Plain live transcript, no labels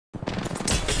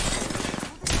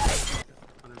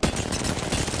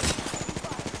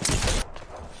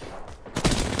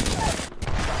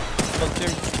team.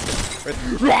 Wait.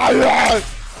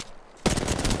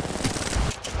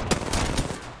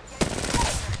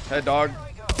 Hey, dog.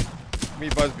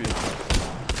 Meet Vuzby.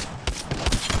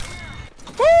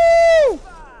 Woo!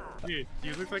 Dude,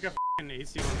 you look like a f***ing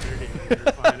AC-130 when you're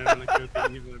flying it on the coast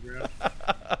of Evil, bro. Let the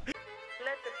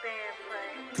band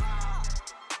play.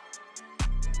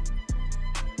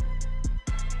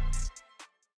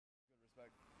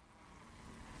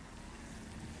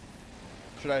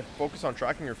 Should I focus on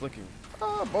tracking or flicking?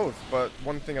 Both, but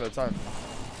one thing at a time.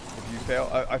 If you fail,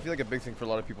 I feel like a big thing for a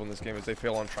lot of people in this game is they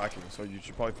fail on tracking, so you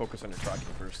should probably focus on your tracking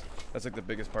first. That's like the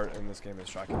biggest part in this game is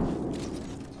tracking.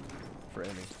 For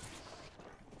aiming.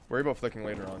 Worry about flicking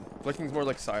later on. Flicking's more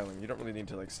like styling. You don't really need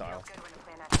to like style.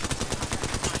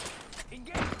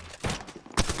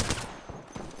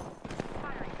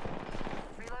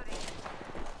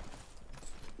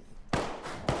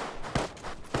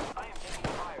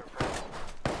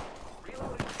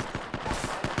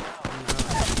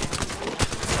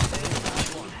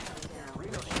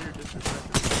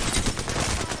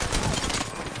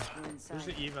 There's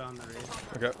the Eva on the race.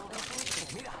 Okay.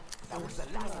 I'm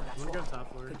gonna go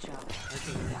top floor. Good job.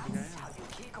 Actually, okay.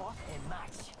 Kick off and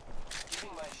match.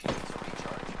 Giving my shield to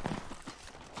recharge.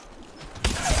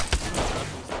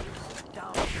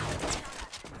 Down.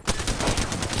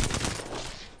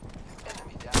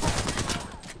 Enemy down.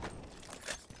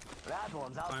 That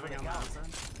one's out for Climbing the on the count.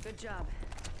 outside. Good job.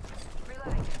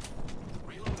 Reloading.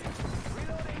 Reloading.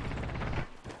 Reloading.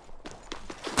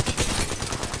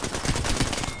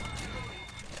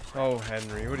 Oh,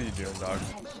 Henry, what are you doing, dog?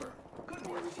 Good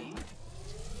work, team.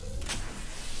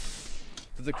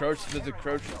 Does the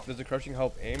crouching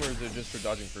help aim, or is it just for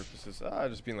dodging purposes?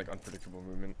 Just being like unpredictable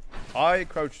movement. I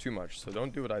crouch too much, so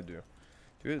don't do what I do.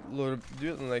 Do it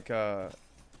in like a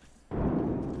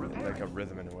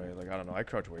rhythm in a way. Like I don't know, I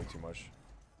crouch way too much,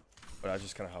 but that's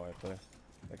just kind of how I play,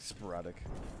 like sporadic.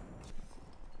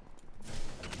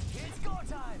 It's go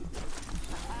time.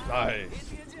 Nice. Hit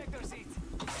the ejector seat.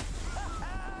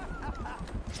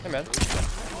 Hey man.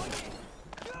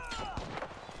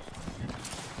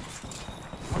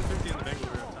 150 in the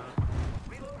Bangalore up top.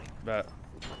 Bet.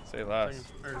 Say less.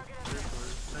 Second, or third floor.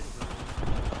 Second floor.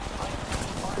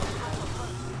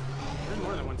 There's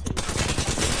more than one team.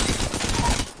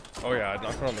 Oh yeah, I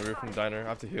knocked one on the roof from the diner. I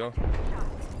have to heal.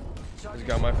 There's a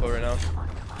guy on my floor right now.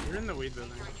 You're in the weed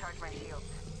building. Recharge my shield.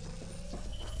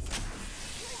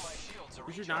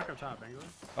 You should knock up top, Bangalore.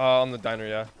 On the diner,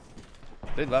 yeah.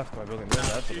 They left my building. They're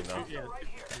not Shoot, now. yeah,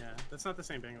 that's not the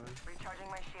same Bangalore. Recharging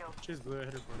my shield. She's blue, I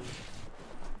hit her 40.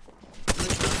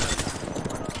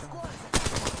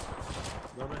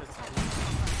 Loba hit 70.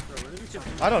 Bro, where did we get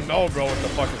I don't know, bro, what the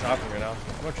fuck is happening right now. I'm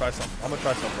gonna try something. real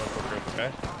quick,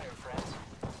 okay?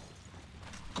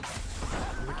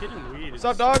 the kid in weed? What's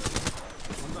up, dog?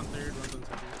 One's on third, one's on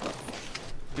second.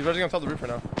 He's rushing on top of the roof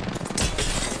right now.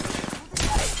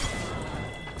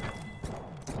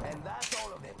 And that's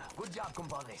all of them. Good job,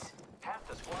 compadres. Half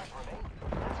the squad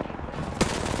remain.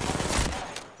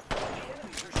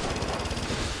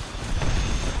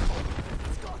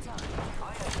 It's go time.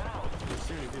 I am down. There's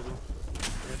too many people.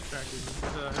 Yeah, distracted.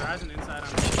 There's a Horizon inside on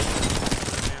me.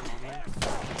 Damn, on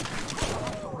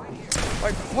me.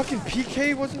 My fucking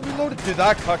PK wasn't reloaded. Dude,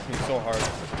 that cucked me so hard.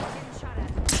 Getting shot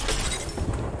at.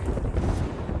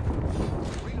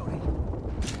 Reloading.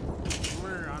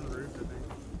 Somewhere on the roof, I think.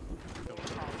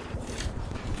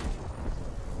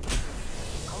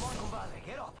 Come on, compadre.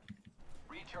 Get up.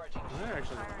 Recharging. They're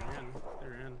actually in.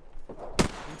 They're in.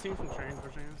 One team from train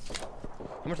pushing us.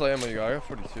 How much light ammo you got? I got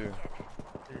 42.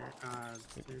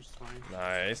 There's 20.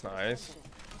 Nice, nice.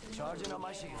 Charging on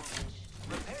my shield.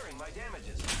 Repairing my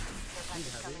damages.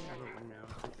 He's heavy. I don't think now.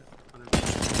 100.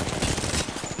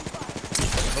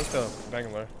 Close to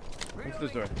Bangalore. Look at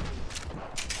this door.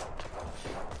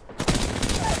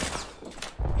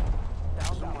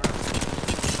 Down Somewhere.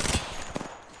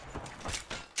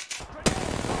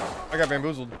 I got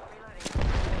bamboozled.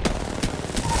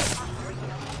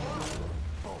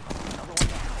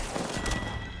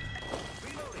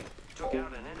 Took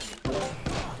out an enemy.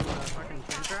 Fucking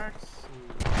train tracks.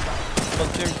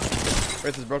 Front team.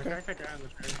 Wraith is broken. Crack that guy on the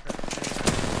train track.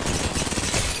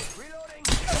 Reloading.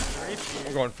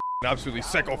 I'm going absolutely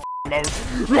sicko mode.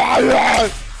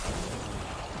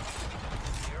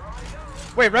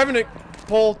 Wait, Revenant.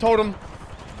 Pull totem.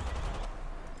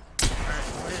 Alright,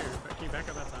 clear. Can you back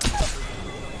up that side?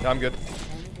 Yeah, I'm good.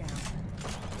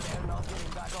 They're not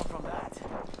getting back up from that.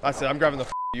 That's it. I'm grabbing the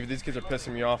Eve. These kids are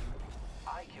pissing me off.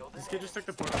 I killed This an kid just took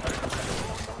the portal back.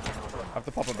 I have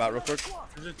to pop a bat real quick.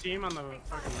 There's a team on the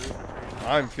fucking roof. of train.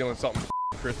 I'm feeling something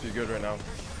crispy good right now.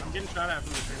 I'm getting shot at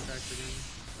from the train tracks again.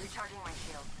 Recharging my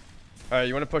shield. Alright,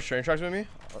 you want to push train tracks with me?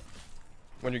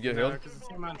 When you get healed? Because the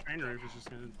team on train roof is just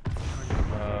gonna.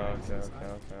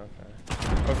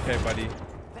 Okay, buddy.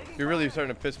 You're really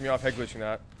starting to piss me off head glitching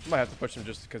that. I might have to push him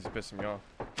just because he's pissing me off.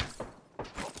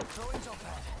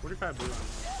 45 blue on him.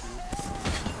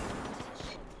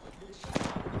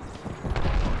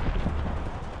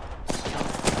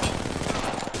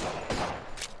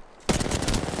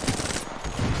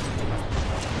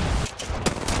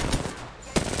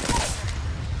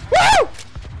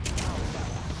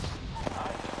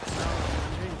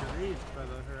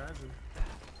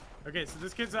 Okay, so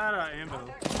this kid's at Anvil.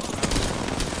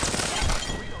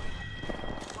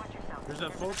 There's a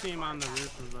full team on the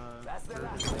roof of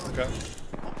Okay.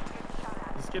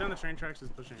 This kid on the train tracks is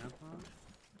pushing up.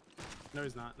 No,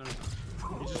 he's not. No, he's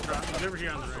not. He just dropped. He's over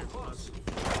here on the right. Plus.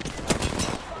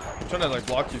 I'm trying to like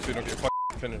block you so you don't get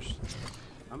fucking finished.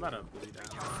 I'm about to bleed down.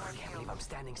 I'm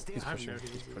standing still. He's pushing.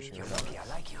 He's Pushing You're you. lucky I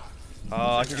like you.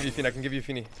 I can give you Feeny. I can give you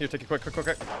Feeny. Here, take it quick.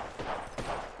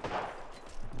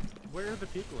 Where are the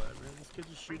people at, man? This kid's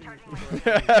just shooting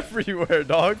people at Everywhere,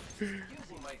 dog. Using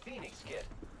my Phoenix kit.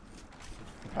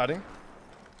 Padding?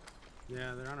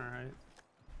 Yeah, they're on our right.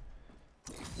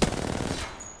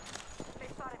 They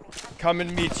spotted me. Come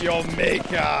and meet your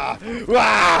maker.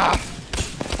 Wah!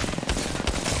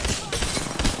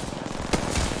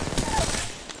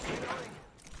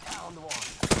 Down the wall.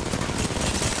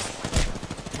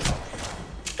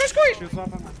 Shoots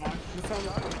off on the phone. Shoots on the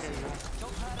phone.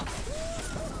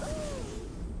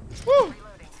 Woo!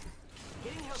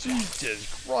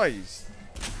 Jesus Christ.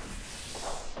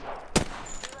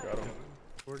 Got him.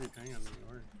 40 ping on the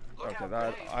yard. Okay,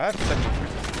 that I have to send you.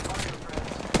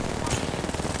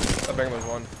 That bang was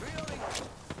one.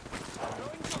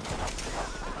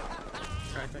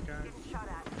 Crack that guy. Shot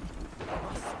at.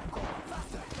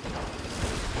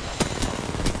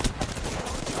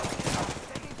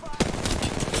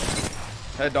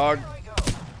 Hey, dog.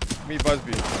 Meet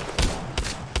Vuzby.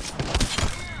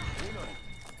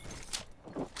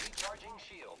 Recharging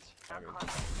shields.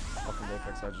 Fucking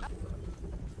Apex, I just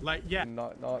Like, yeah.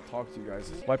 not talk to you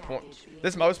guys. My point.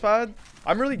 This mouse pad,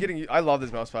 I'm really getting. I love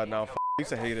this mouse pad now. I used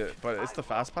to hate it, but it's the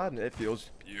fast pad and it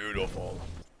feels beautiful.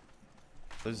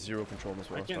 There's zero control in this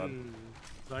mouse pad.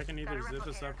 So I can either zip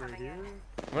us up right here.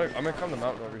 I'm gonna come the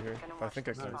mountain over here. I think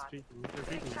I No, can. he's peeking. They're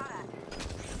peeking.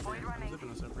 Void running.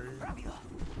 Zipping us up right here.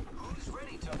 Who's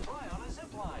ready to fly on a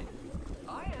zipline?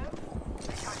 I am.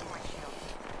 Recharging my shield.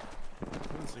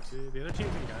 160. The other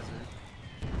team's in geyser.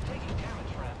 Taking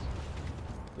damage, friends.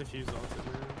 They fuse ulted,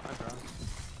 man. I dropped.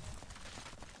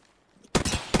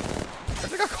 I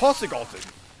think I caustic ulted.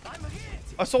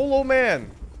 A solo man.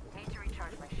 Need to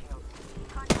recharge my shield.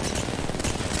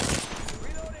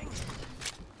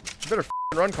 You better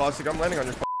run, caustic. I'm landing on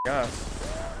your ass.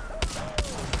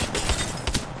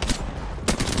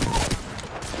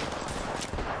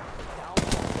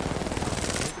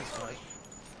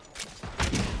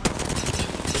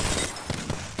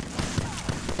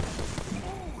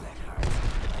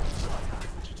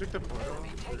 She took the portal.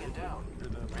 Taken down. Or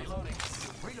the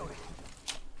Reloading.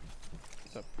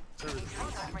 What's up? server.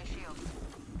 Recharge my shield.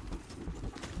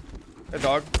 Hey,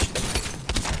 dog.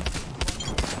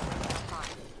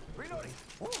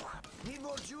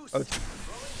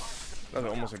 That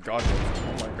was almost a god hit.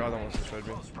 Oh my god, that almost destroyed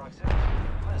me. Close proximity.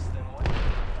 Less than 1 minute.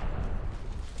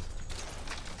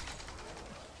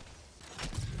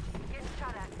 Getting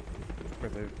shot at.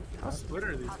 Wait, they. How split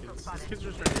are these kids? These kids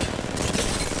are just right here.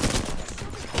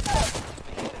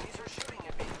 Enemies are shooting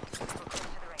at me. We're close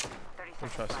to the ring. 30 seconds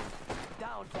Interesting. left.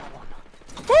 Down that one.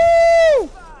 Woo!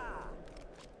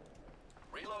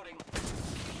 Reloading.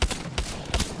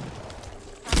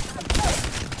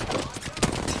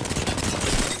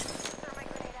 Throw my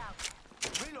grenade out.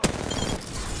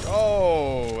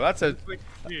 Oh, that's a. Like,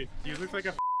 dude, you look like a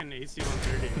f***ing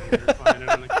AC-130 when you're flying it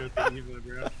on the coast of Eva,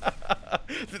 bro.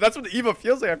 That's what the Eva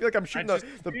feels like. I feel like I'm shooting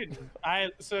Dude,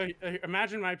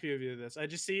 imagine my POV of this. I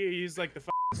just see you use like the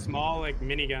f***ing small like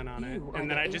minigun on it, and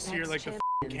then I just hear like the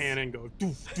f***ing cannon go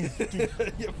doof, doof,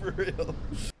 doof. Yeah, for real.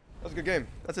 That was a good game.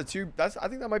 That's a tube. I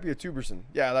think that might be a tuberson.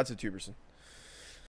 Yeah, that's a tuberson.